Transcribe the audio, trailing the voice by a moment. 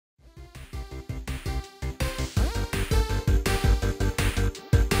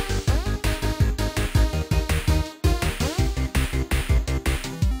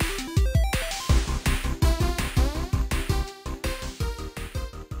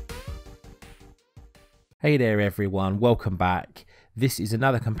Hey there everyone, welcome back. This is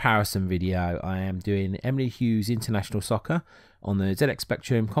another comparison video. I am doing Emlyn Hughes International Soccer on the ZX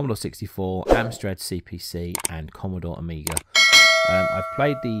Spectrum, Commodore 64, Amstrad CPC and Commodore Amiga. I've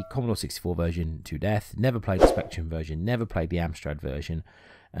played the Commodore 64 version to death, never played the Spectrum version, never played the Amstrad version,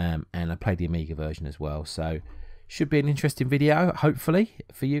 and I played the Amiga version as well. So should be an interesting video, hopefully,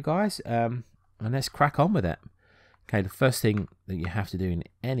 for you guys. And let's crack on with it. Okay, the first thing that you have to do in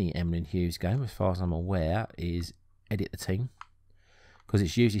any Emlyn Hughes game, as far as I'm aware, is edit the team, because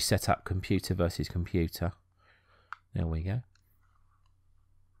it's usually set up computer versus computer. There we go.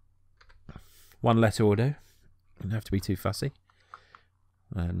 One letter will do. Don't have to be too fussy.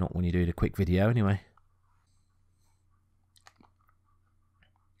 Not when you do the quick video, anyway.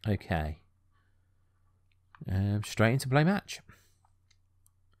 Okay. Straight into play match.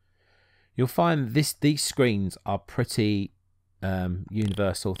 You'll find these screens are pretty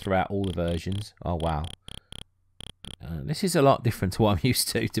universal throughout all the versions. Oh wow, this is a lot different to what I'm used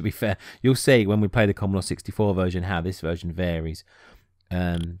to be fair. You'll see when we play the Commodore 64 version how this version varies.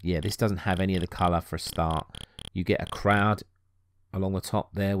 Yeah, this doesn't have any of the colour for a start. You get a crowd along the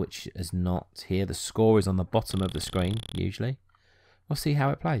top there, which is not here. The score is on the bottom of the screen usually. We'll see how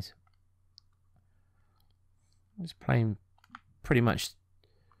it plays. It's playing pretty much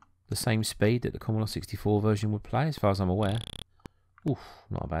the same speed that the Commodore 64 version would play, as far as I'm aware. Oof,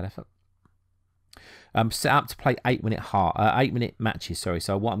 not a bad effort. Set up to play 8-minute matches. Sorry.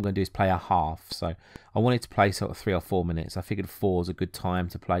 So what I'm going to do is play a half. So I wanted to play sort of 3 or 4 minutes. I figured 4 is a good time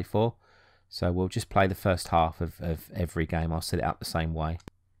to play for. So we'll just play the first half of every game. I'll set it up the same way.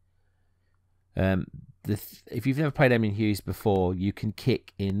 If you've never played Emlyn Hughes before, you can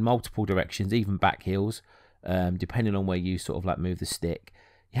kick in multiple directions, even back heels, depending on where you sort of like move the stick.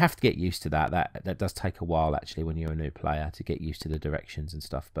 You have to get used to that. That does take a while actually when you're a new player to get used to the directions and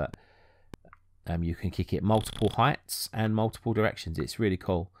stuff. But you can kick it multiple heights and multiple directions. It's really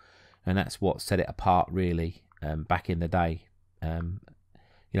cool, and that's what set it apart really back in the day. You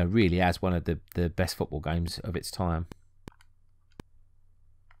know, really as one of the best football games of its time.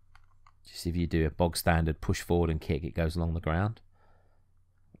 Just if you do a bog standard push forward and kick, it goes along the ground.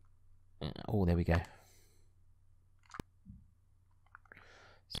 Oh, there we go.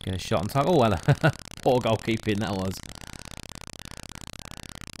 Let's get a shot on target. Oh, hello. Poor goalkeeping that was.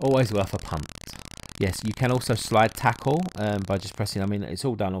 Always worth a punt. Yes, you can also slide tackle by just pressing. I mean, it's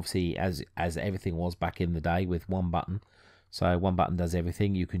all done obviously as everything was back in the day with one button. So one button does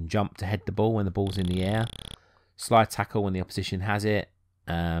everything. You can jump to head the ball when the ball's in the air. Slide tackle when the opposition has it.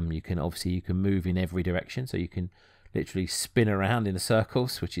 You can move in every direction. So you can literally spin around in the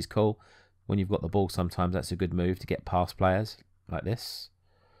circles, which is cool. When you've got the ball, sometimes that's a good move to get past players like this.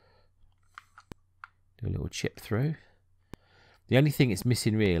 Do a little chip through. The only thing it's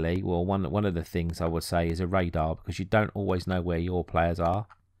missing really, well, one of the things I would say is a radar, because you don't always know where your players are.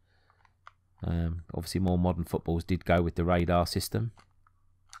 Obviously more modern footballs did go with the radar system.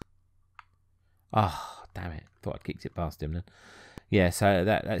 Oh, damn it. Thought I'd kicked it past him then. Yeah, so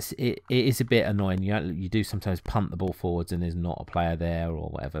that's it. It is a bit annoying. You do sometimes punt the ball forwards and there's not a player there or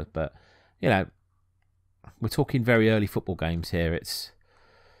whatever. But, you know, we're talking very early football games here. It's...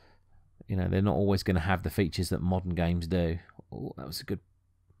 You know, they're not always going to have the features that modern games do. Oh, that was a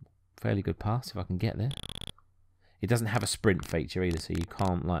fairly good pass if I can get there. It doesn't have a sprint feature either, so you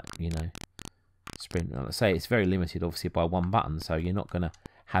can't, like, you know, sprint. Like I say, it's very limited, obviously, by one button, so you're not going to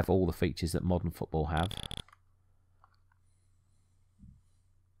have all the features that modern football have.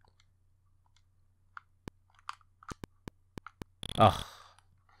 Oh,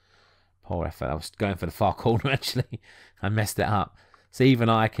 poor effort. I was going for the far corner, actually. I messed it up. So even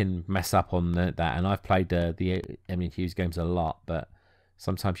I can mess up on that, and I've played the Emlyn Hughes games a lot, but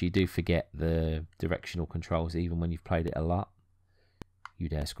sometimes you do forget the directional controls even when you've played it a lot. You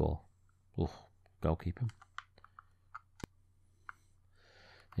dare score. Oh, goalkeeper.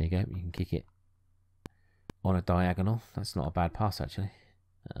 There you go, you can kick it on a diagonal. That's not a bad pass actually.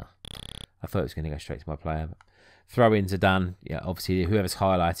 Oh, I thought it was going to go straight to my player. But throw-ins are done. Yeah, obviously whoever's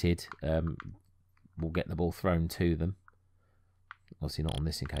highlighted will get the ball thrown to them. Obviously not on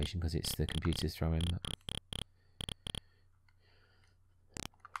this occasion because it's the computer's throwing.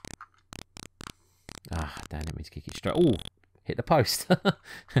 Ah, damn, I didn't mean to kick it straight. Oh, hit the post. That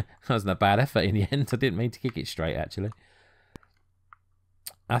wasn't a bad effort in the end. I didn't mean to kick it straight, actually.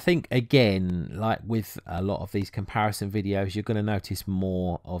 I think, again, like with a lot of these comparison videos, you're going to notice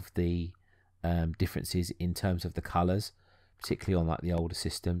more of the differences in terms of the colours, particularly on like the older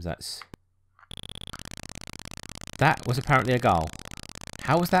systems. That was apparently a goal.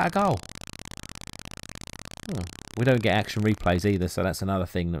 How was that a goal? Oh, we don't get action replays either, so that's another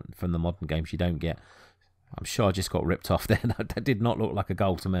thing that from the modern games you don't get. I'm sure I just got ripped off there. That did not look like a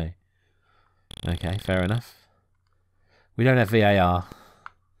goal to me. Okay, fair enough. We don't have VAR.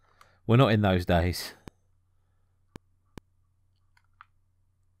 We're not in those days.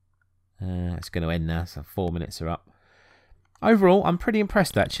 It's going to end now, so 4 minutes are up. Overall, I'm pretty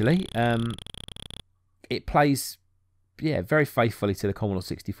impressed, actually. It plays, yeah, very faithfully to the Commodore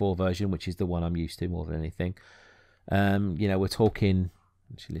 64 version, which is the one I'm used to more than anything. You know, we're talking...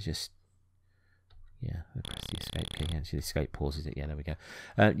 Actually, just... Yeah, press the escape key. Actually, the escape pauses it. Yeah, there we go.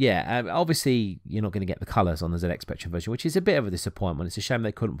 Obviously, you're not going to get the colours on the ZX Spectrum version, which is a bit of a disappointment. It's a shame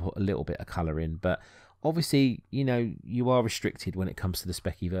they couldn't put a little bit of colour in, but obviously, you know, you are restricted when it comes to the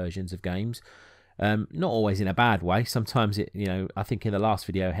specky versions of games. Not always in a bad way. Sometimes it, you know, I think in the last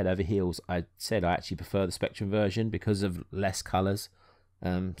video, Head Over Heels, I said I actually prefer the Spectrum version because of less colours.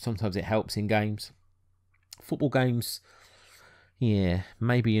 Sometimes it helps in games. Football games... Yeah,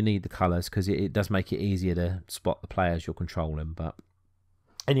 maybe you need the colours because it does make it easier to spot the players you're controlling. But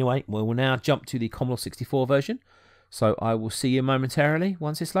anyway, we will now jump to the Commodore 64 version. So I will see you momentarily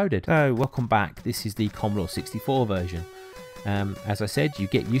once it's loaded. So welcome back. This is the Commodore 64 version. As I said, you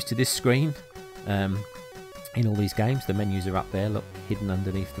get used to this screen in all these games. The menus are up there, look, hidden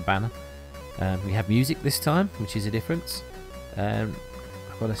underneath the banner. We have music this time, which is a difference. I've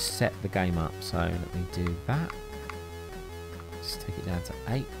got to set the game up, so let me do that. Let's take it down to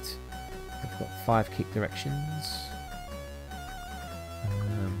 8. I've got 5 kick directions.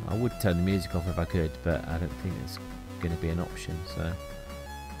 I would turn the music off if I could, but I don't think it's going to be an option. So,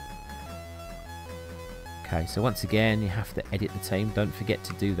 okay. So once again, you have to edit the team. Don't forget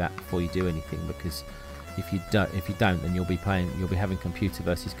to do that before you do anything, because if you don't, then you'll be having computer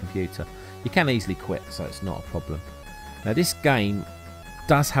versus computer. You can easily quit, so it's not a problem. Now this game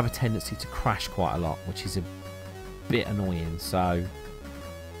does have a tendency to crash quite a lot, which is a bit annoying, so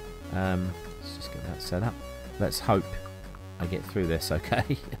let's just get that set up. Let's hope I get through this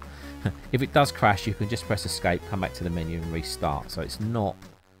okay. If it does crash, you can just press escape, come back to the menu and restart, so it's not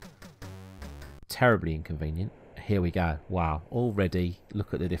terribly inconvenient. Here we go. Wow, already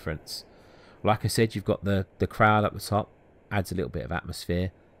look at the difference. Like I said, you've got the crowd up the top, adds a little bit of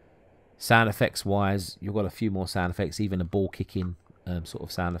atmosphere. Sound effects wise, you've got a few more sound effects, even a ball kicking sort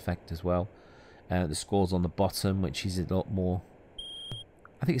of sound effect as well. The score's on the bottom, which is a lot more...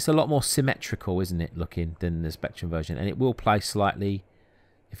 I think it's a lot more symmetrical, isn't it, looking, than the Spectrum version. And it will play slightly,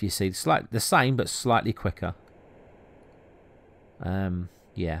 if you see, the same, but slightly quicker.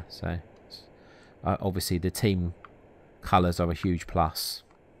 Yeah, so... obviously, the team colours are a huge plus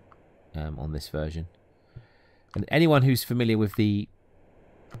on this version. And anyone who's familiar with the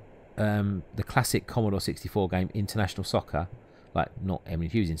classic Commodore 64 game, International Soccer... Like, not Emlyn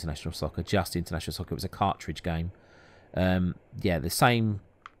Hughes International Soccer, just International Soccer. It was a cartridge game. Yeah, the same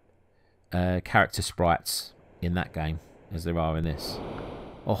character sprites in that game as there are in this.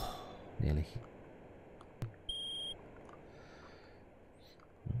 Oh, nearly.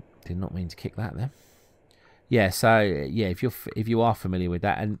 Did not mean to kick that there. Yeah, so, yeah, if you are familiar with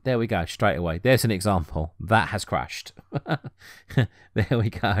that, and there we go, straight away. There's an example. That has crashed. There we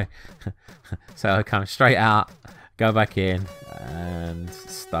go. So I come straight out. Go back in and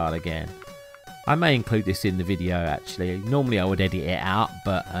start again. I may include this in the video actually. Normally I would edit it out,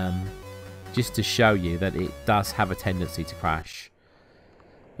 but just to show you that it does have a tendency to crash.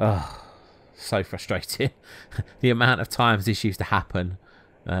 Oh, so frustrating. The amount of times this used to happen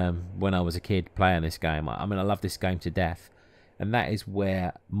when I was a kid playing this game. I mean, I love this game to death. And that is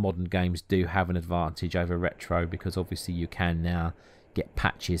where modern games do have an advantage over retro, because obviously you can now get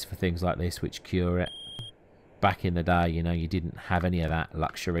patches for things like this which cure it. Back in the day, you know, you didn't have any of that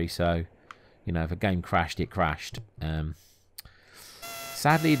luxury, so, you know, if a game crashed, it crashed.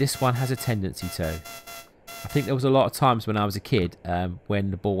 Sadly, this one has a tendency to. I think there was a lot of times when I was a kid,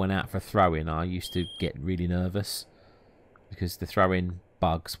 when the ball went out for a throw-in, I used to get really nervous, because the throw-in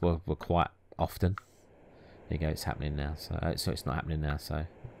bugs were quite often. There you go, it's happening now, so it's not happening now, so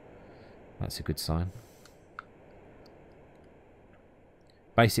that's a good sign.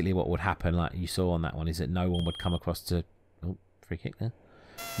 Basically what would happen, like you saw on that one, is that no one would come across to... Oh, free kick there.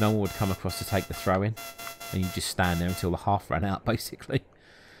 No one would come across to take the throw in. And you just stand there until the half ran out, basically.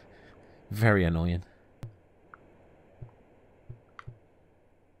 Very annoying.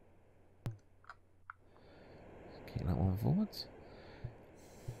 Kick that one forwards.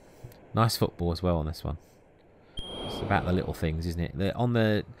 Nice football as well on this one. It's about the little things, isn't it? On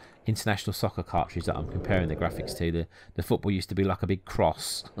the International Soccer cartridge that I'm comparing the graphics to, the football used to be like a big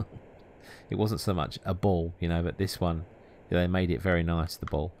cross. It wasn't so much a ball, you know, but this one, they made it very nice, the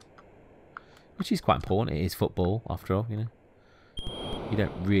ball. Which is quite important. It is football, after all, you know. You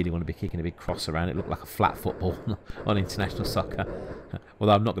don't really want to be kicking a big cross around. It looked like a flat football on International Soccer.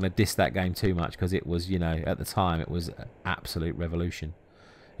 Although I'm not going to diss that game too much, because it was, you know, at the time it was an absolute revolution.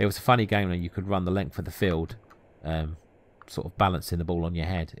 It was a funny game where you could run the length of the field, sort of balancing the ball on your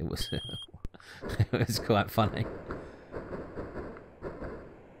head. It was it was quite funny.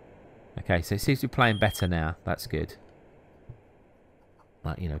 Okay, so it seems to be playing better now. That's good.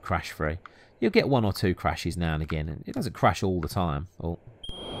 Like, you know, crash free. You'll get 1 or 2 crashes now and again, and it doesn't crash all the time. Oh,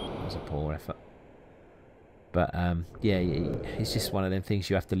 that was a poor effort. But yeah, it's just one of them things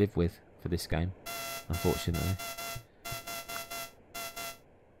you have to live with for this game, unfortunately.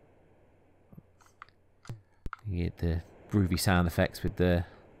 You get the groovy sound effects with the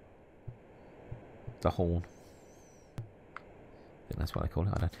horn. I think that's what I call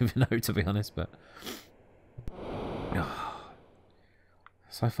it. I don't even know, to be honest, but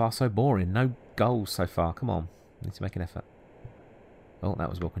so far so boring. No goals so far. Come on, I need to make an effort. Oh, that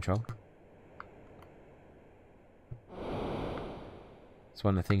was well controlled. It's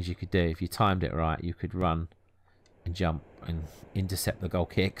one of the things you could do if you timed it right. You could run and jump and intercept the goal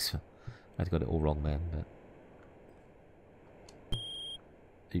kicks. I'd got it all wrong then, but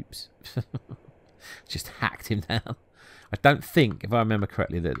oops. Just hacked him down. I don't think, if I remember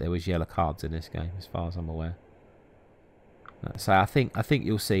correctly, that there was yellow cards in this game, as far as I'm aware. So I think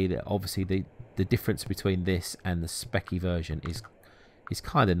you'll see that obviously the difference between this and the specky version is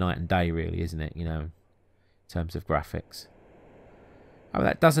kind of night and day, really, isn't it? You know, in terms of graphics. I mean,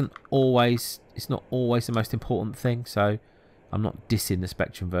 that doesn't always. It's not always the most important thing. So I'm not dissing the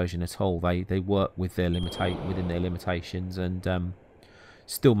Spectrum version at all. They work with their within their limitations, and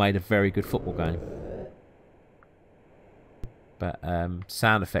still made a very good football game. But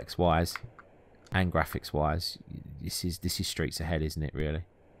sound effects wise and graphics wise, this is streets ahead, isn't it, really?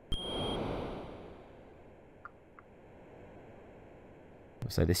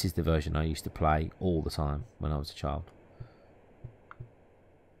 So this is the version I used to play all the time when I was a child.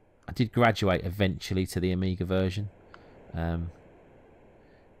 I did graduate eventually to the Amiga version,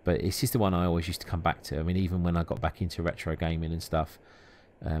 but it's just the one I always used to come back to. I mean, even when I got back into retro gaming and stuff,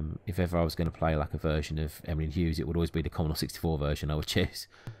 if ever I was going to play like a version of Emlyn Hughes, it would always be the Commodore 64 version I would choose.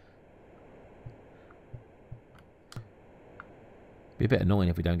 Be a bit annoying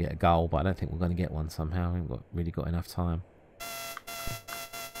if we don't get a goal, but I don't think we're going to get one somehow. We haven't really got enough time.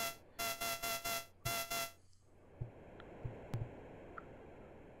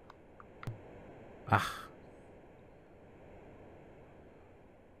 Ah.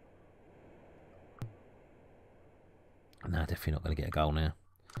 No, definitely not going to get a goal now.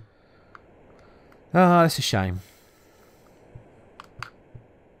 Oh, that's a shame.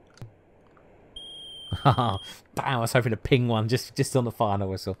 Bam, I was hoping to ping one just on the final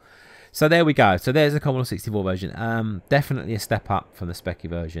whistle. So there we go. So there's the Commodore 64 version. Definitely a step up from the Specky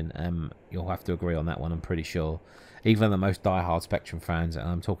version. You'll have to agree on that one, I'm pretty sure. Even the most die-hard Spectrum fans, and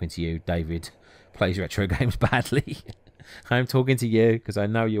I'm talking to you, David, plays retro games badly. I'm talking to you because I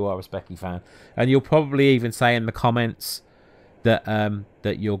know you are a Specky fan. And you'll probably even say in the comments that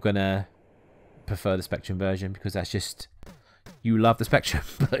that you're going to prefer the Spectrum version because that's just, you love the Spectrum.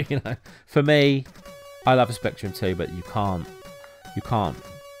 But, you know, for me, I love the Spectrum too, but you can't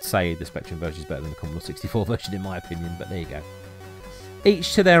say the Spectrum version is better than the Commodore 64 version in my opinion, but there you go.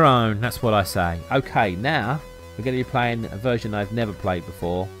 Each to their own, that's what I say. Okay, now we're going to be playing a version I've never played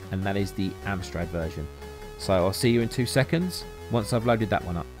before, and that is the Amstrad version. So I'll see you in 2 seconds once I've loaded that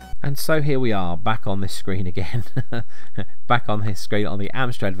one up. And so here we are, back on this screen again. Back on this screen on the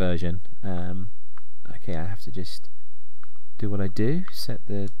Amstrad version. Okay, I have to just do what I do, set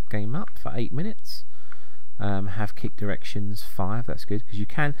the game up for 8 minutes. Have kick directions 5, that's good, because you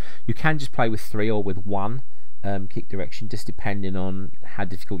can just play with 3 or with 1 kick direction, just depending on how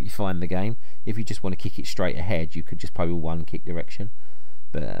difficult you find the game. If you just want to kick it straight ahead, you could just play with 1 kick direction,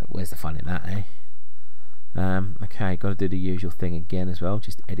 but where's the fun in that, eh? Okay, got to do the usual thing again as well,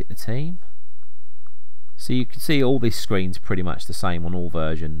 just edit the team. So you can see all these screens pretty much the same on all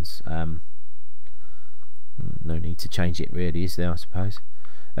versions. No need to change it really, is there, I suppose.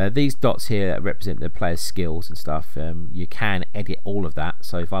 These dots here represent the player's skills and stuff. You can edit all of that,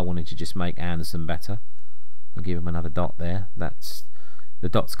 so if I wanted to just make Anderson better, I'll give him another dot there. That's the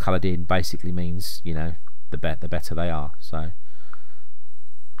dots coloured in basically means, you know, the better they are. So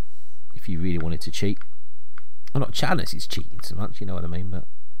if you really wanted to cheat, I'm not challenged it's cheating so much, you know what I mean, but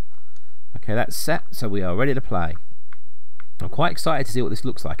okay, that's set, so we are ready to play. I'm quite excited to see what this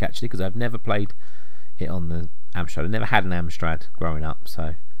looks like actually, because I've never played it on the Amstrad. I never had an Amstrad growing up,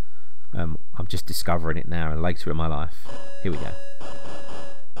 so I'm just discovering it now and later in my life. Here we go.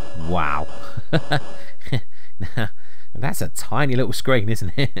 Wow. That's a tiny little screen,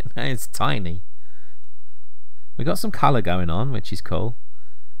 isn't it? It's tiny. We got some colour going on, which is cool.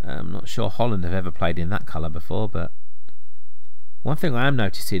 I'm not sure Holland have ever played in that colour before, but one thing I am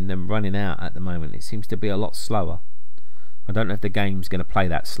noticing them running out at the moment, it seems to be a lot slower. I don't know if the game's going to play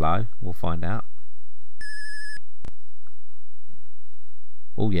that slow. We'll find out.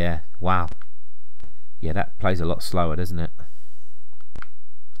 Oh yeah, wow. Yeah, that plays a lot slower, doesn't it?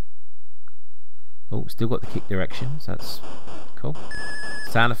 Oh, still got the kick direction, so that's cool.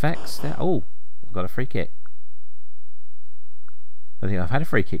 Sound effects there. Oh, I've got a free kick. I think I've had a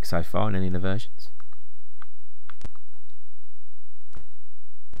free kick so far in any of the versions.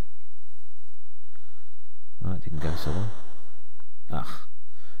 Oh, that didn't go so well. Ugh,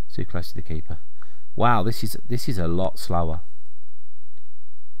 too close to the keeper. Wow, this is a lot slower.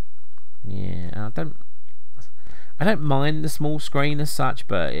 Yeah, I don't mind the small screen as such,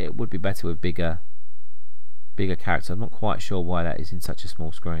 but it would be better with bigger characters. I'm not quite sure why that is in such a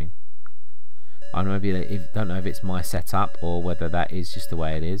small screen. I don't know if it's my setup or whether that is just the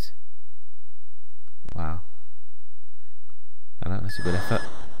way it is. Wow. I don't know, that's a good effort.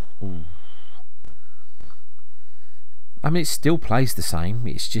 Ooh. I mean, it still plays the same.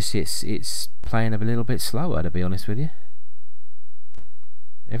 It's just it's playing a little bit slower, to be honest with you.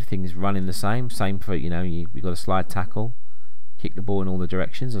 Everything is running the same. Same for, you know, you've got a slide tackle, kick the ball in all the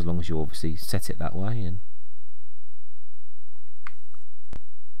directions, as long as you obviously set it that way. And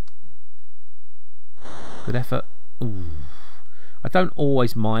good effort. Ooh. I don't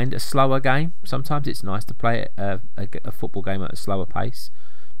always mind a slower game. Sometimes it's nice to play a football game at a slower pace,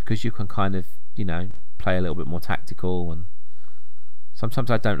 because you can kind of, you know, play a little bit more tactical. And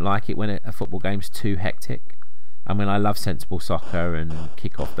sometimes I don't like it when a football game's too hectic. I mean, I love sensible soccer and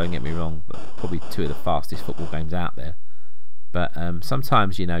kick-off, don't get me wrong, but probably two of the fastest football games out there. But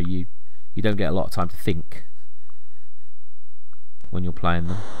sometimes, you know, you don't get a lot of time to think when you're playing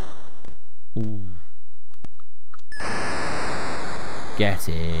them. Ooh. Get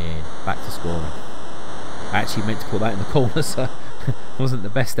in. Back to scoring. I actually meant to put that in the corner, so it wasn't the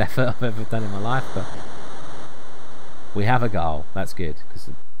best effort I've ever done in my life, but we have a goal. That's good, because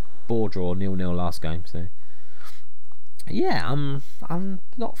the ball draw 0-0 last game, so yeah, I'm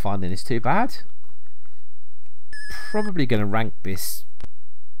not finding this too bad. Probably going to rank this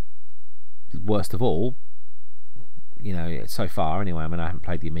worst of all, you know, so far anyway. I mean, I haven't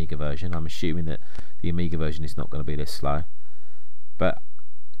played the Amiga version. I'm assuming that the Amiga version is not going to be this slow, but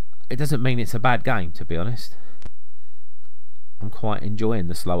it doesn't mean it's a bad game, to be honest. I'm quite enjoying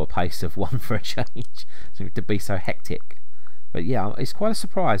the slower pace of one for a change, to be so hectic. But yeah, it's quite a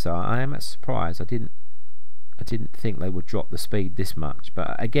surprise. I am surprised. I didn't think they would drop the speed this much,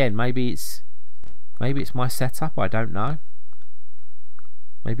 but again, maybe it's my setup. I don't know.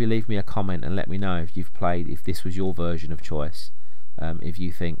 Maybe leave me a comment and let me know if you've played, if this was your version of choice, if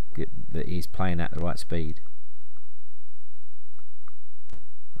you think that he's playing at the right speed.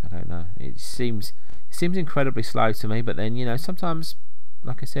 I don't know. It seems incredibly slow to me, but then, you know, sometimes,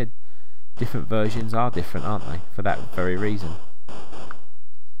 like I said, different versions are different, aren't they? For that very reason.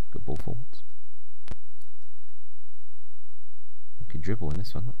 Good ball forwards. Can dribble in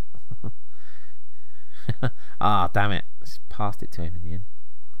this one. Ah, damn it. Just passed it to him in the end.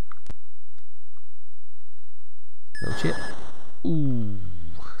 Little chip. Ooh,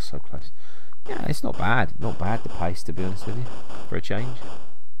 so close. Yeah, it's not bad. Not bad, the pace, to be honest with you, for a change.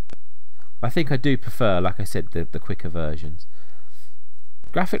 I think I do prefer, like I said, the quicker versions.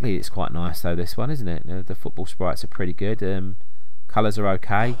 Graphically, it's quite nice though, this one, isn't it? The football sprites are pretty good. Colours are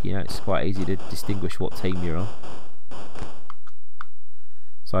okay. You know, it's quite easy to distinguish what team you're on.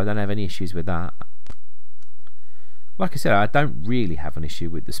 So I don't have any issues with that. Like I said, I don't really have an issue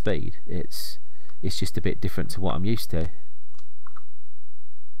with the speed. It's just a bit different to what I'm used to.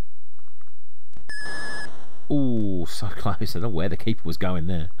 Ooh, so close. I don't know where the keeper was going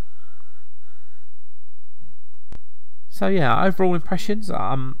there. So yeah, overall impressions,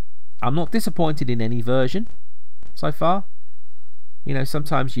 I'm not disappointed in any version so far. You know,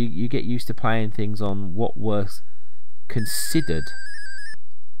 sometimes you get used to playing things on what was considered.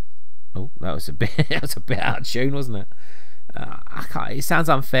 Oh, that was a bit out of tune, wasn't it? It sounds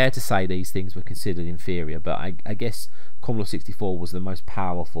unfair to say these things were considered inferior, but I guess Commodore 64 was the most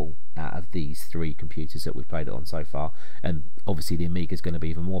powerful out of these three computers that we've played it on so far, and obviously the Amiga is going to be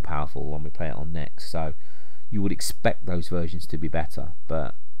even more powerful when we play it on next, so you would expect those versions to be better.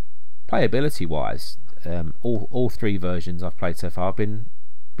 But playability wise, all three versions I've played so far have been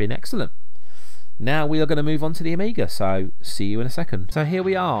excellent. Now we are going to move on to the Amiga, so see you in a second. So here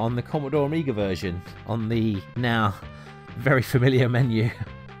we are on the Commodore Amiga version, on the now very familiar menu.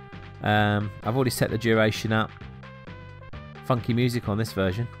 I've already set the duration up. funky music on this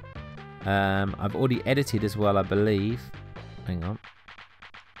version. I've already edited as well, I believe. Hang on.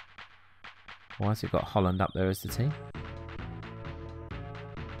 Why has it got Holland up there as the team?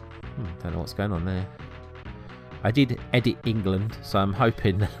 Don't know what's going on there. I did edit England, so I'm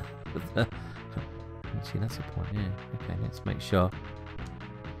hoping. Actually, that's the point. Yeah. Okay, let's make sure.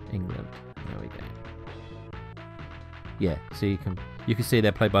 England. There we go. Yeah. So you can see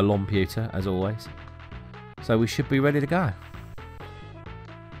they're played by Lomputer as always. So we should be ready to go.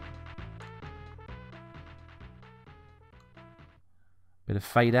 Bit of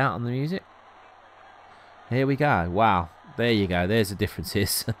fade out on the music. Here we go. Wow. There you go. There's the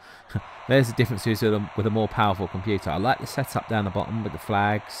differences. There's the differences with a more powerful computer. I like the setup down the bottom with the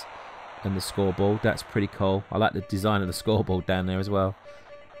flags and the scoreboard. That's pretty cool. I like the design of the scoreboard down there as well.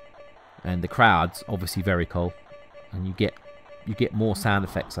 And the crowd's obviously very cool. And you get more sound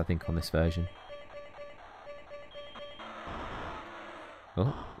effects, I think, on this version.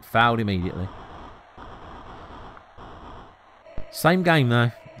 Oh, fouled immediately. Same game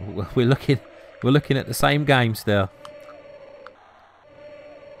though. We're looking at the same game still.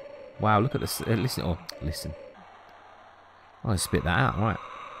 Wow, look at this. Listen. I spit that out. Right.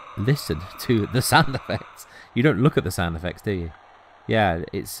 Listen to the sound effects. You don't look at the sound effects, do you? Yeah,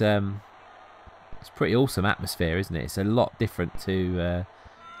 it's pretty awesome atmosphere, isn't it? It's a lot different to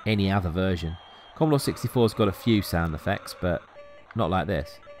any other version. Commodore 64's got a few sound effects, but not like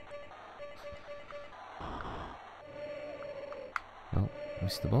this. Oh,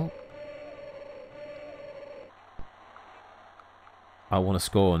 missed the ball. I want to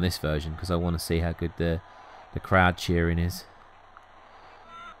score on this version because I want to see how good the crowd cheering is.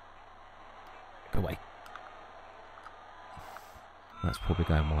 Go away. That's probably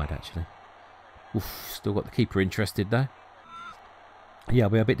going wide, actually. Oof, still got the keeper interested, though. Yeah, I'll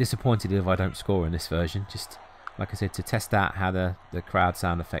be a bit disappointed if I don't score in this version. Just, like I said, to test out how the crowd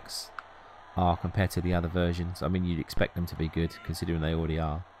sound effects are compared to the other versions. I mean, you'd expect them to be good, considering they already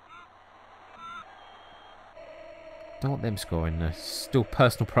are. Don't want them scoring, though. Still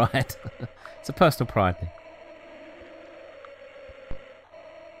personal pride. It's a personal pride thing.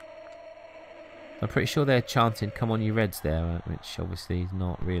 I'm pretty sure they're chanting "Come on, you Reds" there, which obviously is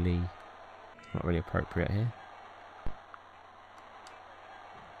not really appropriate here.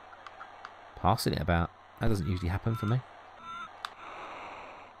 Passing it about. That doesn't usually happen for me.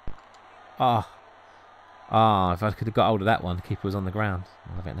 Ah, if I could have got hold of that one, the keeper was on the ground.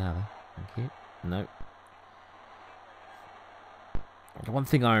 I'll have it now, though. Thank you. Nope. The one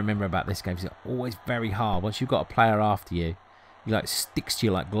thing I remember about this game is it's always very hard. Once you've got a player after you, he like sticks to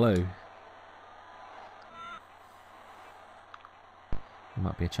you like glue. There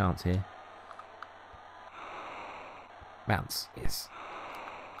might be a chance here. Bounce. Yes.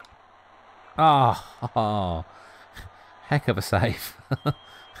 Oh. Heck of a save.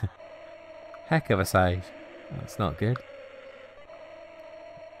 Heck of a save. That's not good.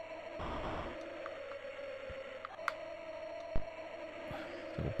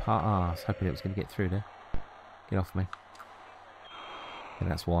 I was hoping it was going to get through there. Get off me. Yeah,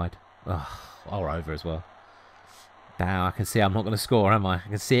 that's wide. Oh, or over as well. Now I can see I'm not going to score, am I? I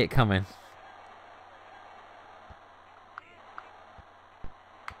can see it coming.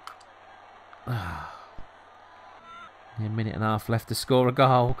 A minute and a half left to score a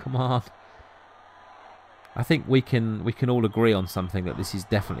goal. Come on. I think we can all agree on something, that this is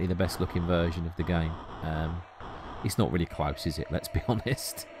definitely the best looking version of the game. It's not really close, is it? Let's be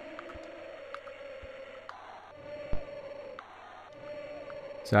honest.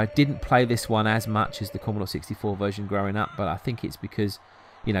 So I didn't play this one as much as the Commodore 64 version growing up, but I think it's because,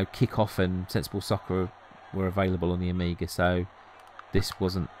 you know, Kick-Off and Sensible Soccer were available on the Amiga, so this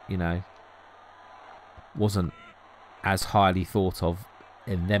wasn't, you know, wasn't as highly thought of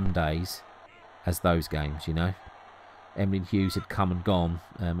in them days as those games, you know. Emlyn Hughes had come and gone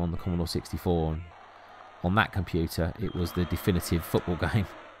on the Commodore 64, and on that computer it was the definitive football game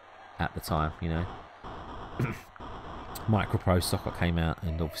at the time, you know. Microprose Soccer came out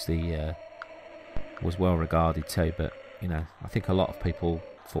and obviously was well regarded too, but you know, I think a lot of people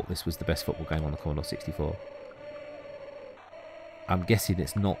thought this was the best football game on the Commodore 64. I'm guessing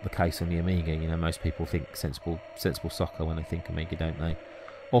it's not the case on the Amiga. You know, most people think sensible Soccer when they think Amiga, don't they?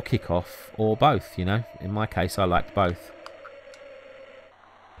 Or Kick-Off, or both, you know. In my case, I liked both.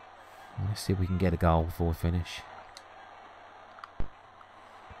 Let's see if we can get a goal before we finish.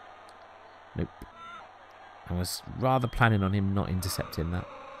 Nope. I was rather planning on him not intercepting that.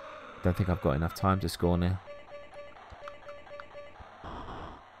 Don't think I've got enough time to score now.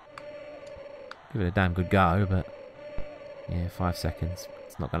 Give it a damn good go, but yeah, 5 seconds.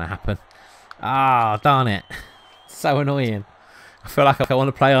 It's not going to happen. Ah, darn it. So annoying. I feel like I want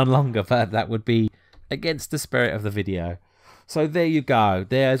to play on longer, but that would be against the spirit of the video. So there you go.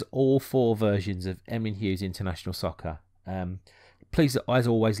 There's all 4 versions of Emlyn Hughes International Soccer. Please, as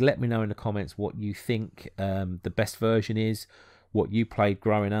always, let me know in the comments what you think the best version is, what you played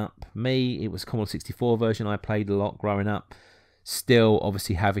growing up. Me, it was Commodore 64 version I played a lot growing up. Still,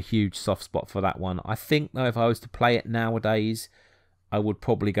 obviously, have a huge soft spot for that one. I think, though, if I was to play it nowadays, I would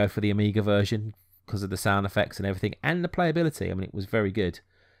probably go for the Amiga version because of the sound effects and everything, and the playability. I mean, it was very good.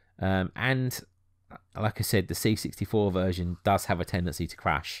 And like I said, the C64 version does have a tendency to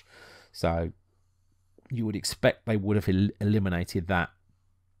crash. So you would expect they would have eliminated that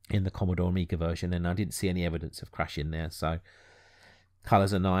in the Commodore Amiga version, and I didn't see any evidence of crashing there. So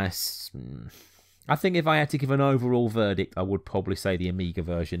colours are nice. I think if I had to give an overall verdict, I would probably say the Amiga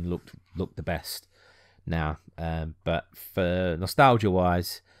version looked the best now. But for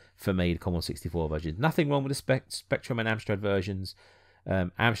nostalgia-wise, for me, the Commodore 64 version. Nothing wrong with the Spectrum and Amstrad versions.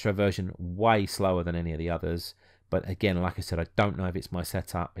 Amstrad version way slower than any of the others. But again, like I said, I don't know if it's my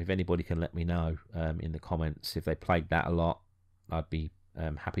setup. If anybody can let me know in the comments if they played that a lot, I'd be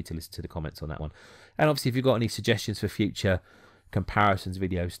happy to listen to the comments on that one. And obviously, if you've got any suggestions for future comparisons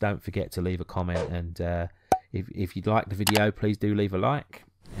videos, don't forget to leave a comment. And if you'd like the video, please do leave a like.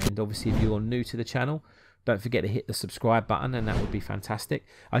 And obviously, if you're new to the channel, don't forget to hit the subscribe button, and that would be fantastic.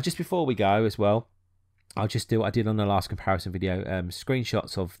 Just before we go as well, I'll just do what I did on the last comparison video.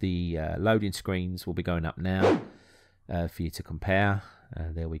 Screenshots of the loading screens will be going up now for you to compare.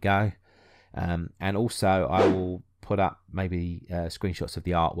 There we go. And also I will put up maybe screenshots of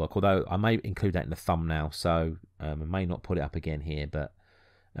the artwork, although I may include that in the thumbnail, so I may not put it up again here, but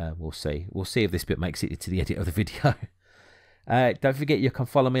we'll see. We'll see if this bit makes it to the edit of the video. Don't forget you can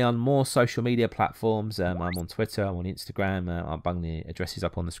follow me on more social media platforms. I'm on Twitter, I'm on Instagram. I'll bung the addresses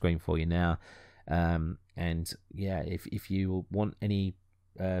up on the screen for you now. And yeah, if you want any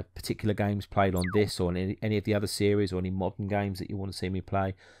particular games played on this or any of the other series, or any modern games that you want to see me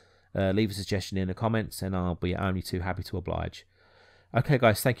play, leave a suggestion in the comments and I'll be only too happy to oblige. Okay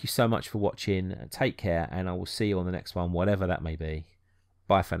guys, thank you so much for watching. Take care, and I will see you on the next one, whatever that may be.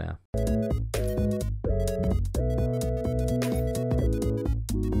 Bye for now.